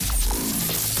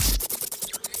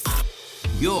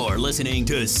You're listening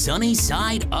to Sunny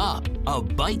Side Up, a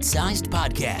bite-sized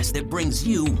podcast that brings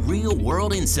you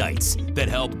real-world insights that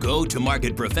help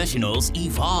go-to-market professionals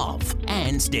evolve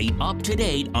and stay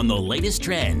up-to-date on the latest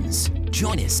trends.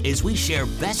 Join us as we share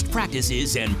best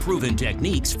practices and proven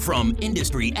techniques from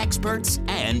industry experts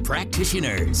and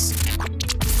practitioners.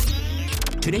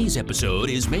 Today's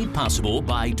episode is made possible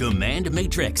by Demand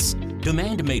Matrix.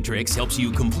 Demand Matrix helps you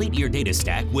complete your data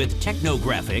stack with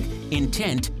technographic,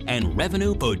 intent, and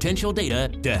revenue potential data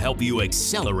to help you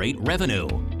accelerate revenue.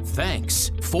 Thanks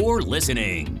for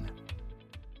listening.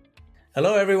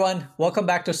 Hello, everyone. Welcome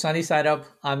back to Sunny Side Up.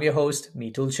 I'm your host,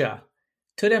 Mitul Shah.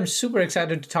 Today, I'm super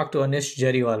excited to talk to Anish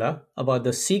Jariwala about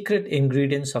the secret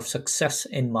ingredients of success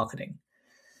in marketing.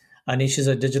 Anish is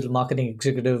a digital marketing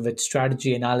executive with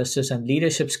strategy analysis and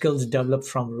leadership skills developed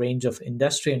from a range of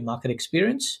industry and market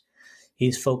experience.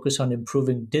 He's focused on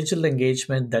improving digital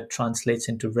engagement that translates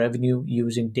into revenue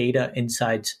using data,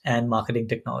 insights, and marketing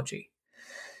technology.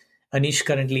 Anish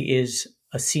currently is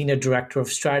a senior director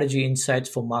of strategy insights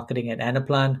for marketing at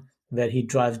Anaplan, where he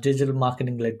drives digital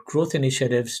marketing-led growth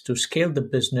initiatives to scale the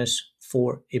business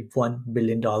for a $1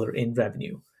 billion in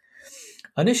revenue.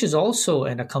 Anish is also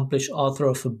an accomplished author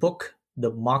of a book,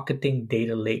 The Marketing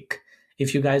Data Lake.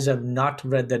 If you guys have not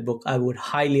read that book, I would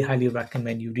highly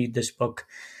recommend you read this book.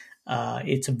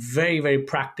 It's a very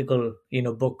practical,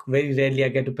 book. Very rarely I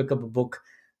get to pick up a book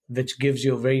which gives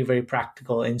you a very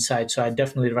practical insight. So I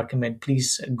definitely recommend,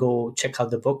 please go check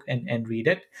out the book and read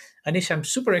it. Anish, I'm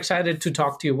super excited to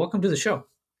talk to you. Welcome to the show.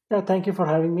 Yeah, thank you for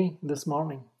having me this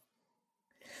morning.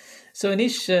 So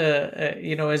Anish,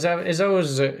 as I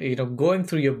was, going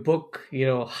through your book,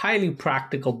 highly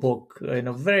practical book,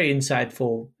 very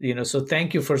insightful, so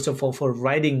thank you first of all for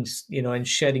writing, and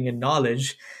sharing your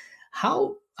knowledge.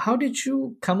 How did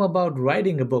you come about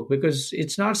writing a book? Because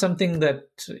it's not something that,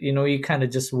 you kind of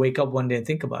just wake up one day and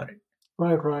think about it.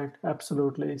 Right.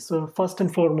 Absolutely. So first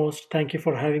and foremost, thank you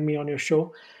for having me on your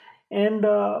show. And,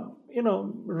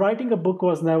 writing a book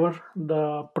was never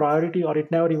the priority, or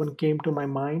it never even came to my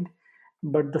mind.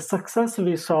 But the success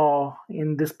we saw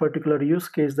in this particular use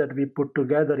case that we put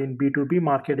together in B2B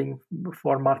marketing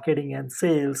for marketing and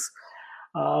sales,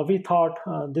 we thought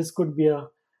this could be a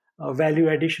value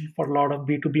addition for a lot of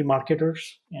B2B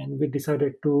marketers. And we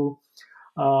decided to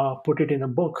put it in a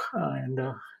book. And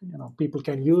people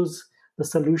can use the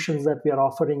solutions that we are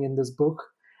offering in this book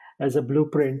as a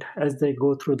blueprint as they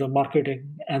go through the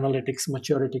marketing analytics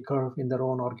maturity curve in their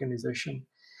own organization.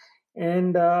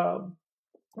 And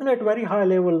at very high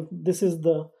level, this is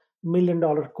the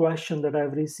million-dollar question that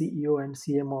every CEO and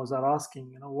CMOs are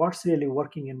asking. What's really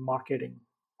working in marketing,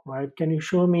 right? Can you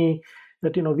show me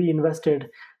that we invested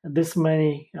this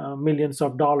many millions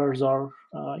of dollars or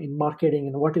in marketing,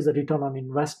 and what is the return on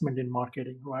investment in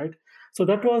marketing, right? So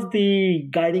that was the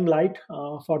guiding light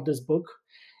for this book,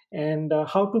 and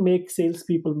how to make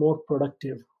salespeople more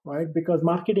productive, right? Because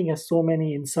marketing has so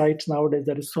many insights nowadays.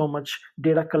 There is so much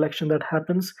data collection that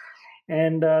happens.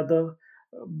 And the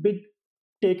big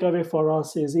takeaway for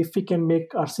us is if we can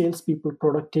make our salespeople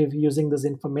productive using this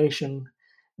information,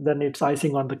 then it's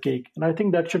icing on the cake. And I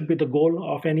think that should be the goal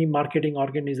of any marketing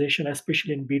organization,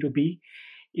 especially in B2B,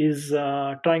 is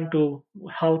trying to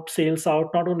help sales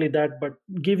out. Not only that, but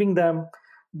giving them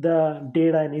the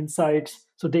data and insights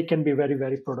so they can be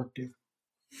very productive.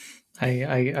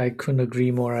 I couldn't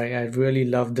agree more. I really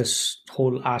love this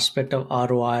whole aspect of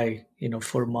ROI,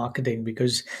 for marketing,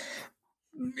 because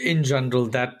in general,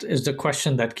 that is the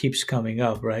question that keeps coming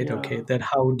up, right? Yeah. Okay, that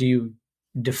how do you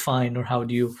define or how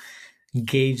do you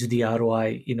gauge the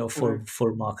ROI,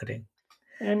 for marketing?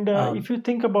 And if you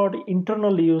think about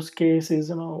internal use cases,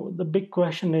 the big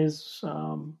question is,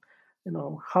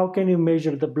 how can you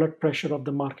measure the blood pressure of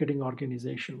the marketing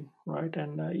organization, right?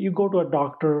 And you go to a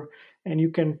doctor and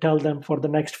you can tell them for the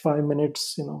next 5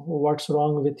 minutes, what's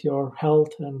wrong with your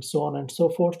health and so on and so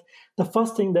forth. The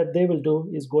first thing that they will do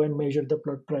is go and measure the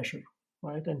blood pressure,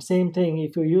 right? And same thing,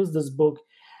 if you use this book,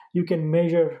 you can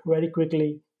measure very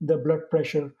quickly the blood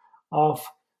pressure of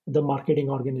the marketing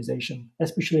organization,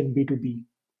 especially in B2B.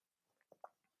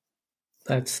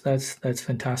 That's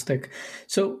fantastic.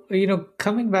 So,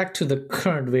 coming back to the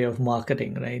current way of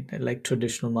marketing, right? Like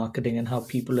traditional marketing and how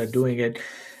people are doing it,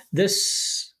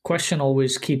 this question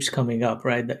always keeps coming up,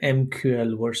 right? The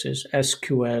MQL versus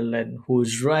SQL and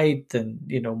who's right. And,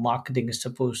 marketing is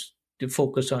supposed to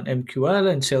focus on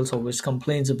MQL, and sales always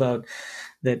complains about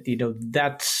that,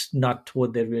 that's not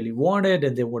what they really wanted,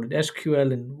 and they wanted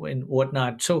SQL and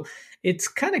whatnot. So it's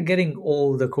kind of getting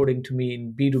old, according to me,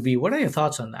 in B2B. What are your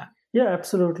thoughts on that? Yeah,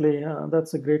 absolutely.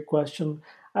 That's a great question.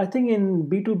 I think in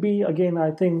B2B, again,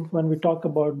 I think when we talk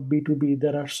about B2B,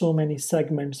 there are so many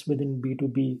segments within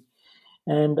B2B.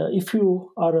 And if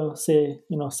you are a, say,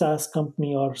 SaaS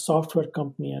company or software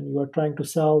company, and you are trying to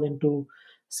sell into,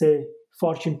 say,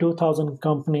 Fortune 2000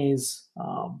 companies,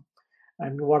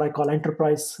 and what I call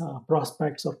enterprise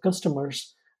prospects or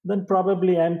customers, then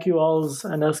probably MQLs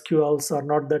and SQLs are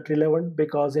not that relevant,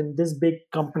 because in these big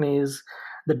companies,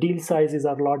 the deal sizes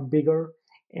are a lot bigger,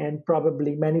 and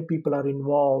probably many people are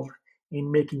involved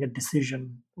in making a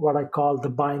decision, what I call the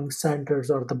buying centers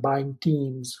or the buying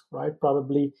teams, right?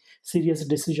 Probably serious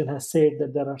decision has said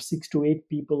that there are 6 to 8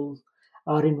 people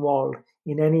are involved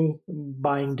in any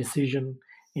buying decision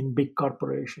in big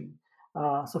corporation.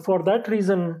 So for that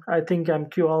reason, I think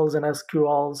MQLs and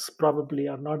SQLs probably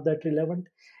are not that relevant.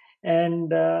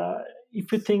 And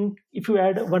if you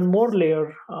add one more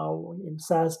layer in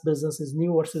SaaS business is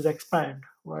new versus expand,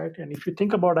 right? And if you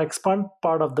think about expand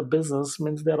part of the business,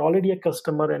 means they're already a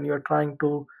customer and you're trying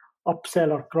to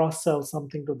upsell or cross sell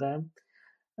something to them,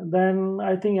 then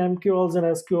I think MQLs and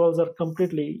SQLs are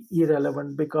completely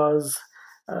irrelevant, because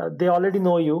they already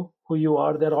know you, who you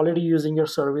are. They're already using your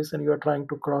service, and you are trying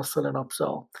to cross sell and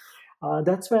upsell.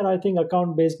 That's where I think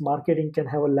account based marketing can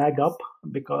have a leg up,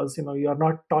 because you are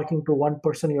not talking to one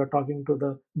person, you are talking to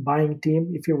the buying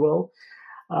team, if you will.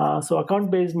 So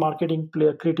account based marketing play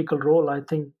a critical role, I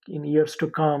think, in years to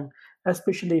come,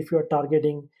 especially if you are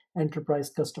targeting enterprise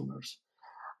customers.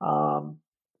 Um,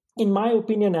 in my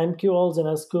opinion, MQLs and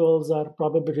SQLs are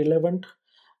probably relevant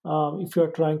if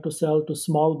you're trying to sell to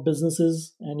small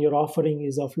businesses and your offering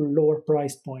is of lower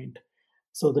price point.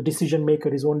 So the decision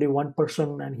maker is only one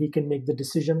person and he can make the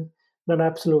decision. Then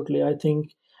absolutely, I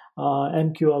think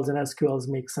MQLs and SQLs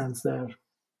make sense there.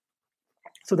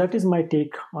 So that is my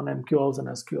take on MQLs and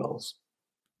SQLs.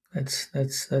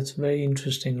 That's very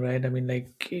interesting, right? I mean,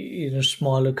 like,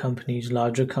 smaller companies,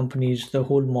 larger companies, the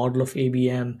whole model of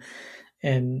ABM,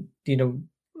 and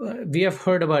we have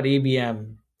heard about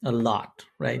ABM a lot,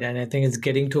 right? And I think it's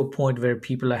getting to a point where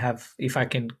people have, if I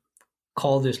can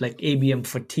call this, like, ABM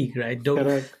fatigue, right?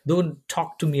 Correct. Don't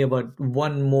talk to me about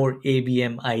one more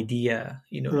ABM idea,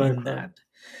 Right, in right. that.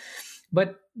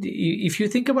 But if you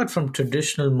think about from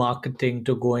traditional marketing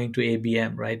to going to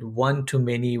ABM, right? One to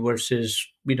many versus,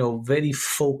 very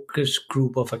focused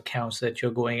group of accounts that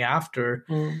you're going after.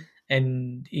 Mm,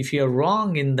 And if you're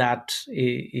wrong in that,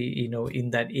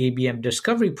 in that ABM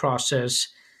discovery process,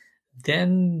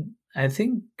 then I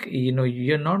think,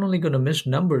 you're not only going to miss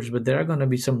numbers, but there are going to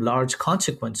be some large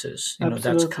consequences,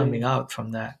 that's coming absolutely. out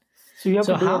from that. So you have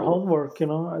to So do your how? homework.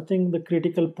 I think the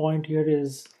critical point here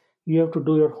is you have to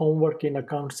do your homework in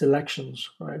account selections,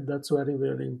 right? That's very,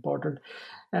 very important.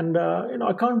 And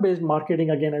account-based marketing,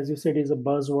 again, as you said, is a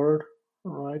buzzword,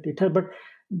 right? But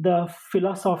the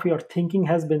philosophy or thinking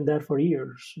has been there for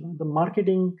years. The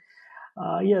marketing,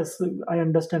 yes, I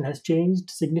understand, has changed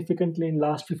significantly in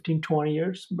last 15, 20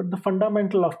 years, but the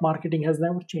fundamental of marketing has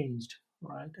never changed,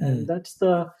 right? And Mm. that's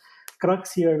the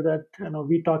crux here, that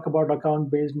we talk about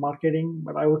account based marketing,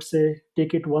 but I would say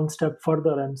take it one step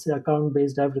further and say account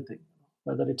based everything,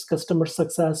 whether it's customer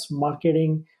success,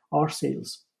 marketing, or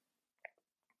sales.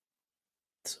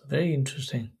 It's very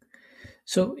interesting.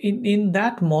 So in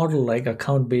that model, like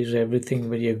account based everything,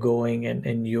 where you're going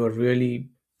and you're really,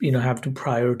 have to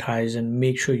prioritize and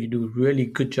make sure you do a really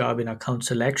good job in account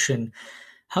selection.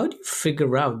 How do you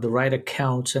figure out the right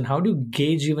accounts, and how do you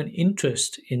gauge even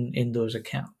interest in those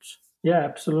accounts? Yeah,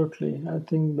 absolutely. I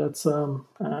think that's a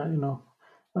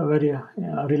very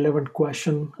relevant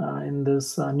question in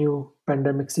this new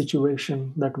pandemic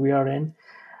situation that we are in.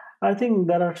 I think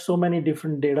there are so many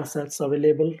different data sets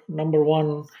available. Number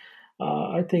one,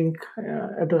 I think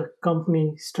at a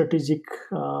company strategic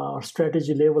or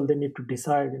strategy level, they need to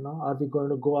decide, are we going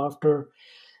to go after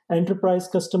enterprise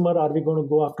customer? Are we going to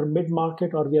go after mid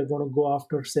market, or we are going to go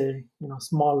after, say,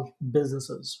 small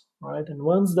businesses, right? And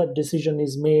once that decision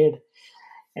is made,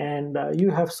 and you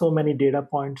have so many data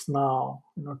points now,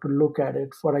 to look at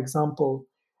it. For example,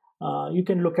 you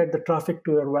can look at the traffic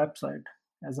to your website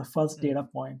as a first data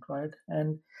point, right?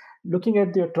 And looking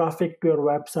at your traffic to your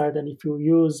website, and if you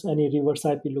use any reverse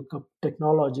IP lookup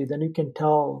technology, then you can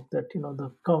tell that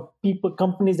the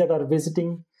companies that are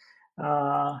visiting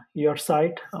your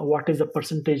site, what is the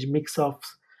percentage mix of,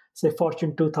 say,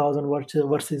 Fortune 2000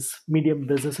 versus medium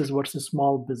businesses versus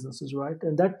small businesses, right?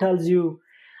 And that tells you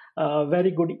a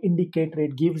very good indicator.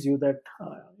 It gives you that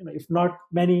if not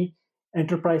many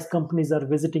enterprise companies are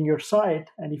visiting your site,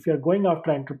 and if you're going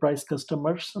after enterprise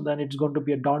customers, then it's going to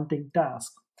be a daunting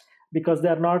task, because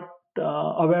they're not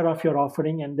aware of your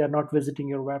offering and they're not visiting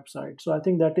your website. So I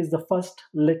think that is the first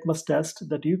litmus test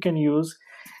that you can use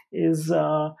is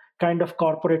kind of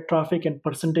corporate traffic and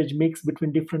percentage mix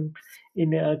between different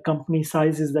in company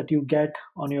sizes that you get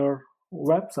on your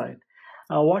website.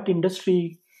 What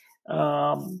industry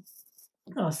um,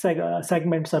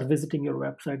 segments are visiting your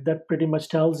website? That pretty much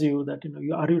tells you that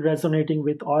are you resonating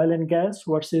with oil and gas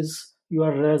versus you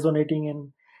are resonating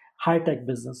in high tech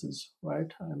businesses,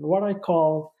 right? And what I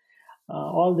call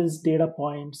all these data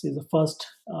points is the first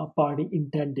party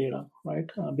intent data, right?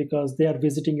 Because they are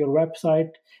visiting your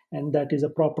website, and that is a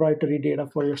proprietary data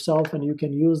for yourself, and you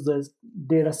can use this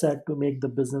data set to make the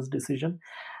business decision.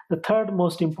 The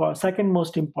second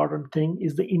most important thing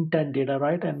is the intent data,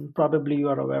 right? And probably you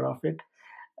are aware of it.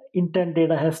 Intent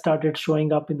data has started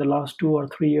showing up in the last 2 or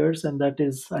 3 years, and that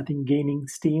is, I think, gaining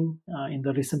steam in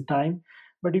the recent time.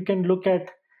 But you can look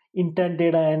at intent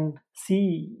data and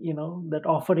see, that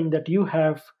offering that you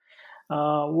have,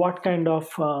 what kind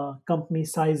of company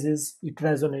sizes it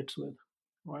resonates with,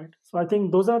 right? So I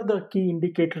think those are the key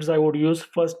indicators I would use: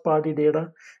 first party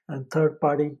data and third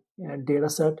party data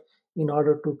set, in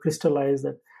order to crystallize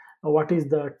that what is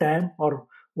the TAM, or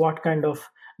what kind of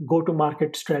go to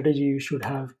market strategy you should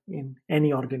have in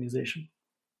any organization.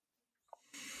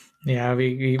 Yeah,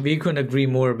 we couldn't agree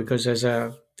more, because as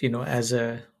a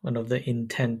one of the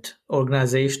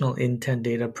organizational intent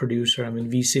data producer, I mean,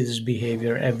 we see this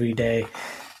behavior every day,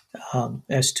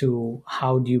 as to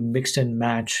how do you mix and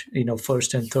match,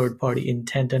 first and third party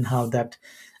intent, and how that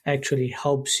actually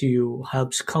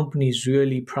helps companies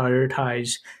really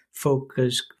prioritize,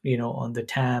 focus, on the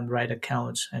TAM, right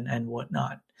accounts, and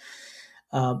whatnot.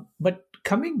 But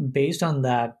coming based on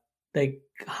that, like,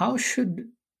 how should,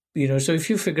 so if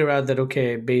you figure out that,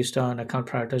 okay, based on account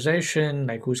prioritization,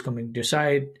 like who's coming to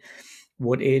decide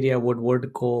what area, what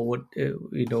vertical, what,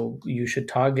 you should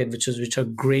target, which are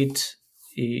great,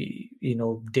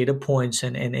 data points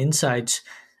and insights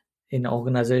in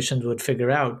organizations would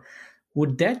figure out,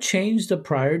 would that change the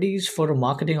priorities for a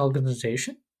marketing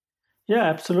organization? Yeah,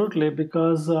 absolutely.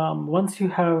 Because once you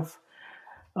have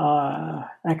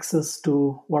access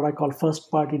to what I call first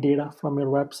party data from your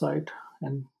website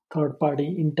and third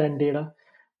party intent data,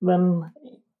 then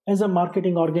as a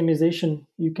marketing organization,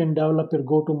 you can develop your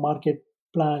go to market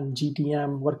plan,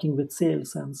 GTM, working with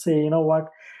sales, and say, what,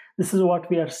 this is what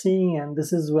we are seeing, and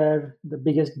this is where the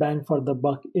biggest bang for the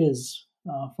buck is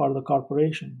for the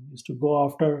corporation, is to go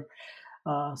after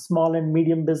small and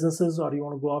medium businesses, or you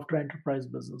want to go after enterprise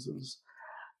businesses.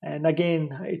 And again,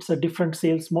 it's a different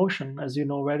sales motion, as you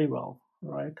know very well,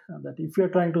 right? That if you're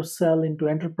trying to sell into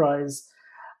enterprise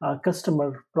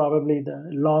customer, probably the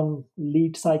long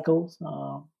lead cycles,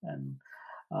 and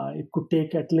it could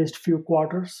take at least few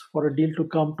quarters for a deal to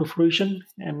come to fruition.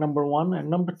 And number one, and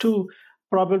number two,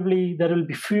 probably there will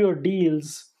be fewer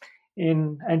deals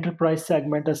in enterprise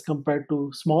segment as compared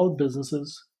to small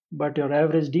businesses, but your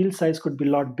average deal size could be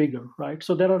a lot bigger, right?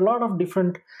 So there are a lot of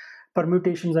different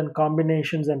permutations and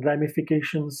combinations and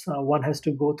ramifications one has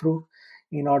to go through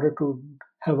in order to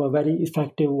have a very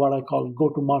effective, what I call,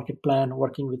 go-to-market plan,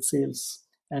 working with sales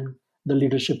and the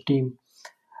leadership team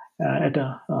at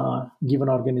a given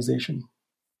organization.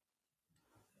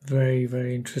 Very,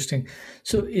 very interesting.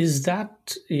 So is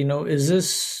that, is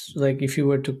this, like, if you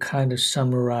were to kind of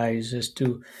summarize as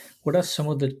to what are some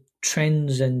of the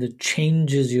trends and the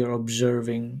changes you're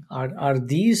observing, are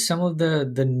these some of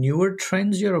the newer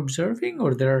trends you're observing,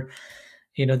 or there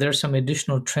are some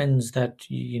additional trends that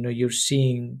you're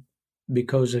seeing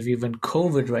because of even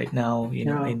COVID right now,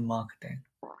 Yeah. in marketing?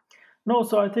 No,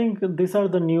 so I think these are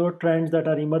the newer trends that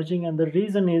are emerging, and the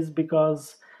reason is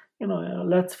because,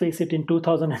 let's face it, in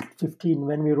 2015,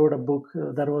 when we wrote a book,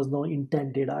 there was no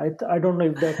intent data. I don't know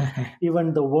if that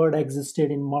even the word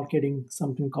existed in marketing,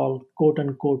 something called quote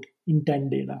unquote intent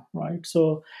data, right?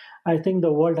 So I think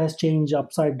the world has changed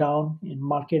upside down in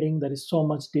marketing. There is so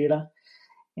much data.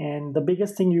 And the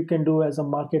biggest thing you can do as a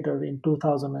marketer in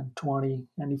 2020,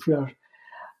 and if you are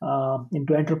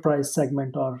into enterprise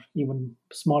segment or even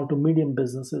small to medium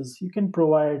businesses, you can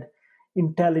provide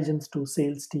intelligence to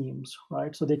sales teams,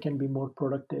 right? So they can be more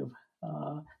productive.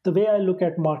 The way I look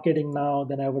at marketing now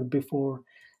than ever before,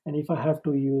 and if I have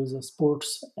to use a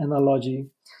sports analogy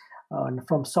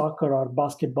from soccer or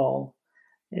basketball,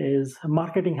 is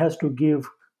marketing has to give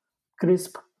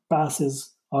crisp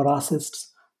passes or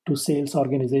assists to sales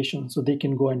organizations so they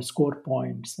can go and score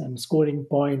points. And scoring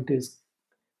point is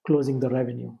closing the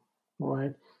revenue,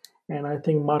 right? And I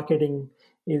think marketing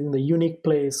is in the unique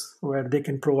place where they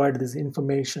can provide this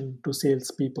information to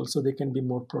salespeople so they can be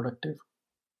more productive.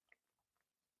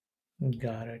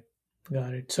 Got it.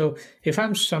 Got it. So if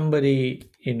I'm somebody,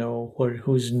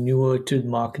 who's newer to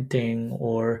marketing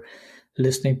or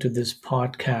listening to this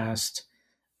podcast,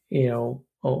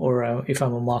 or if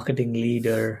I'm a marketing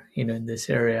leader, in this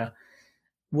area,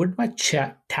 would my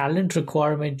talent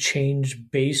requirement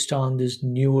change based on this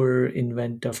newer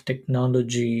invent of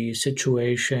technology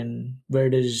situation? Where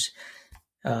does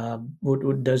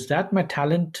that my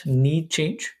talent need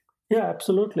change? Yeah,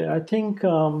 absolutely. I think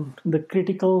the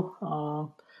critical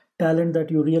talent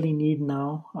that you really need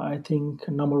now, I think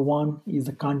number one is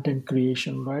the content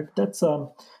creation, right? That's a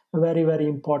very, very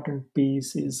important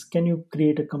piece is can you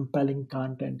create a compelling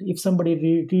content? If somebody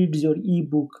reads your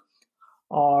ebook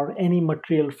or any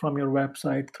material from your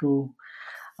website through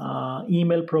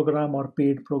email program or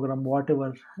paid program,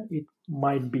 whatever it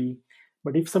might be.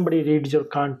 But if somebody reads your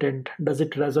content, does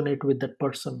it resonate with that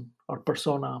person or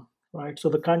persona? Right. So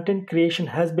the content creation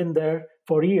has been there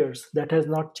for years. That has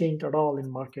not changed at all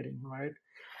in marketing. Right.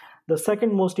 The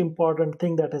second most important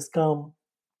thing that has come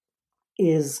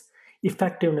is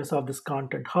effectiveness of this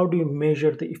content. How do you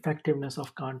measure the effectiveness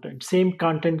of content? Same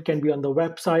content can be on the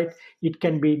website, it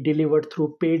can be delivered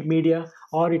through paid media,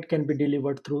 or it can be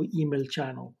delivered through email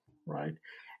channel, right?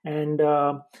 And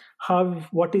how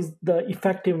what is the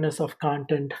effectiveness of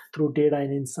content through data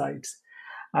and insights?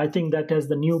 I think that is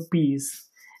the new piece,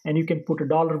 and you can put a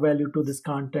dollar value to this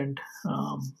content.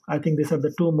 I think these are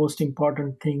the two most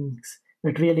important things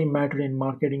that really matter in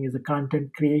marketing: is the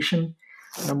content creation,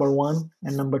 number one,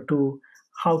 and number two,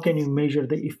 how can you measure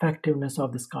the effectiveness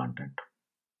of this content?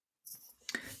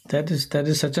 That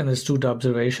is such an astute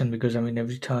observation, because I mean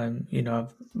every time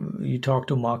you talk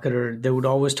to a marketer, they would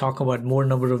always talk about more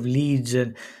number of leads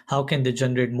and how can they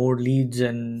generate more leads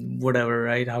and whatever,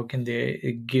 right? How can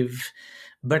they give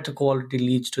better quality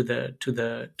leads to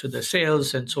the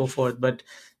sales and so forth. But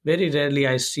very rarely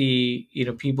I see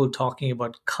people talking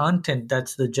about content.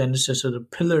 That's the genesis or the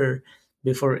pillar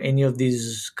before any of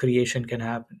these creation can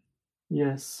happen.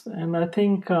 Yes, and I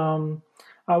think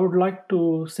I would like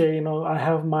to say, I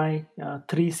have my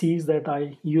three C's that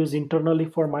I use internally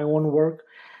for my own work.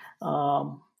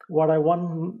 What I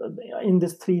want in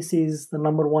this three C's, the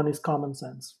number one is common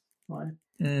sense, right?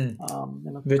 Mm.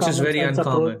 Which is Common very sense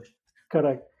uncommon. approach,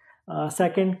 correct.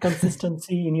 Second,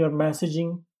 consistency in your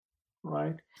messaging,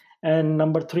 right? And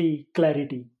number three,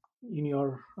 clarity in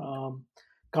your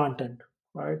content,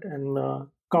 right? And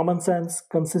common sense,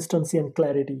 consistency, and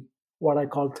clarity, what I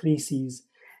call three C's,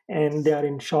 and they are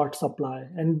in short supply.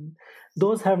 And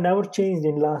those have never changed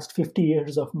in last 50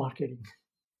 years of marketing.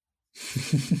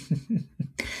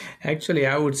 Actually,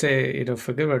 I would say,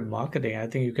 forget about marketing. I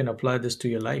think you can apply this to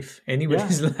your life, Yeah,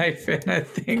 anybody's life, and I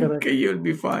think correct. you'll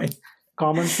be fine.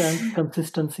 Common sense,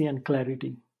 consistency, and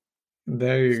clarity.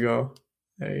 There you go.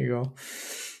 There you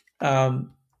go.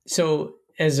 So,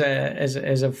 as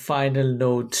a final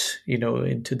note,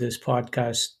 into this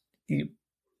podcast,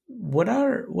 what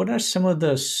are some of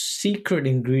the secret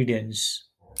ingredients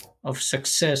of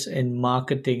success in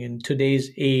marketing in today's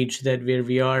age, that where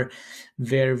we are,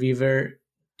 where we were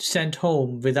sent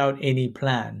home without any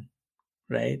plan,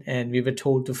 right? And we were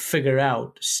told to figure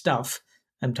out stuff.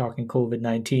 I'm talking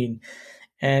COVID-19.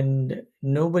 And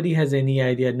nobody has any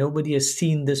idea. Nobody has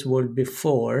seen this world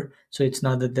before. So it's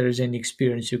not that there is any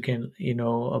experience you can,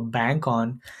 bank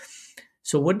on.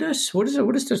 So what is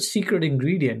the secret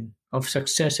ingredient of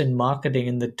success in marketing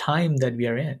in the time that we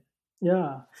are in?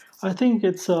 Yeah, I think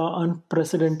it's an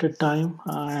unprecedented time.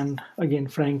 And again,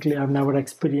 frankly, I've never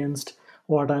experienced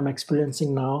what I'm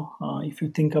experiencing now. If you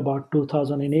think about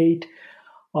 2008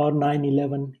 or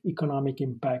 9/11 economic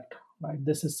impact, right?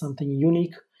 This is something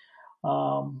unique.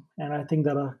 And I think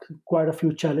there are quite a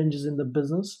few challenges in the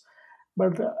business.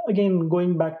 But again,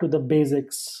 going back to the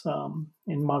basics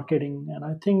in marketing, and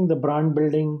I think the brand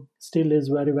building still is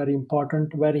very, very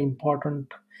important. Very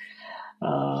important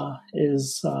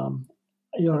is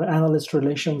your analyst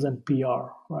relations and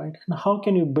PR, right? And how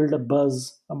can you build a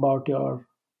buzz about your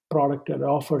product you're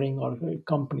offering or your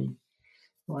company,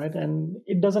 right? And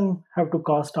it doesn't have to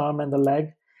cost arm and the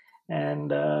leg.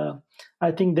 And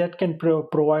I think that can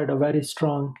provide a very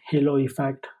strong halo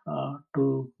effect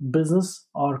to business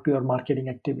or to your marketing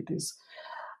activities.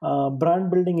 Brand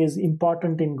building is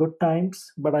important in good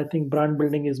times, but I think brand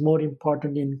building is more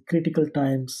important in critical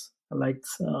times, like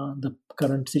the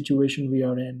current situation we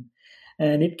are in.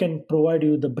 And it can provide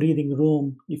you the breathing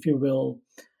room, if you will,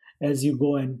 as you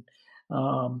go and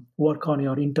work on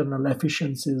your internal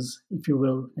efficiencies, if you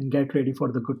will, and get ready for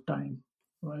the good time.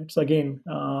 Right. So again,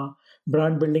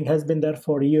 brand building has been there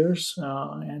for years,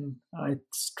 and I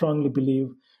strongly believe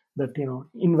that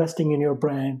investing in your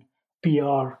brand,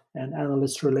 PR, and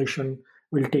analyst relation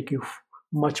will take you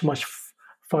much much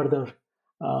further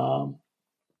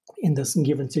in this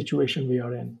given situation we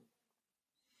are in.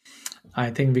 I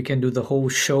think we can do the whole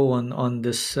show on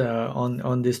this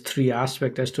on these three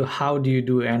aspects as to how do you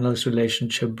do analyst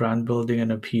relationship, brand building,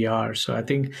 and a PR. So I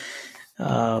think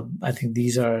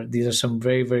these are some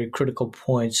very, very critical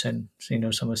points, and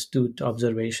some astute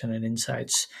observation and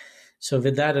insights. So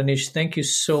with that, Anish, thank you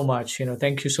so much.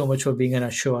 Thank you so much for being on our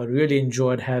show. I really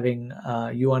enjoyed having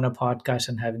you on a podcast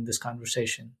and having this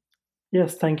conversation.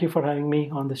 Yes, thank you for having me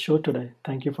on the show today.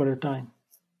 Thank you for your time.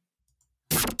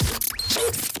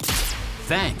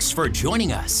 Thanks for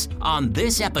joining us on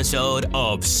this episode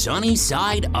of Sunny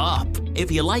Side Up. If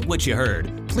you like what you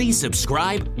heard, please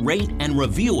subscribe, rate, and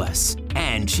review us,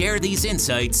 and share these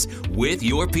insights with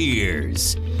your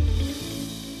peers.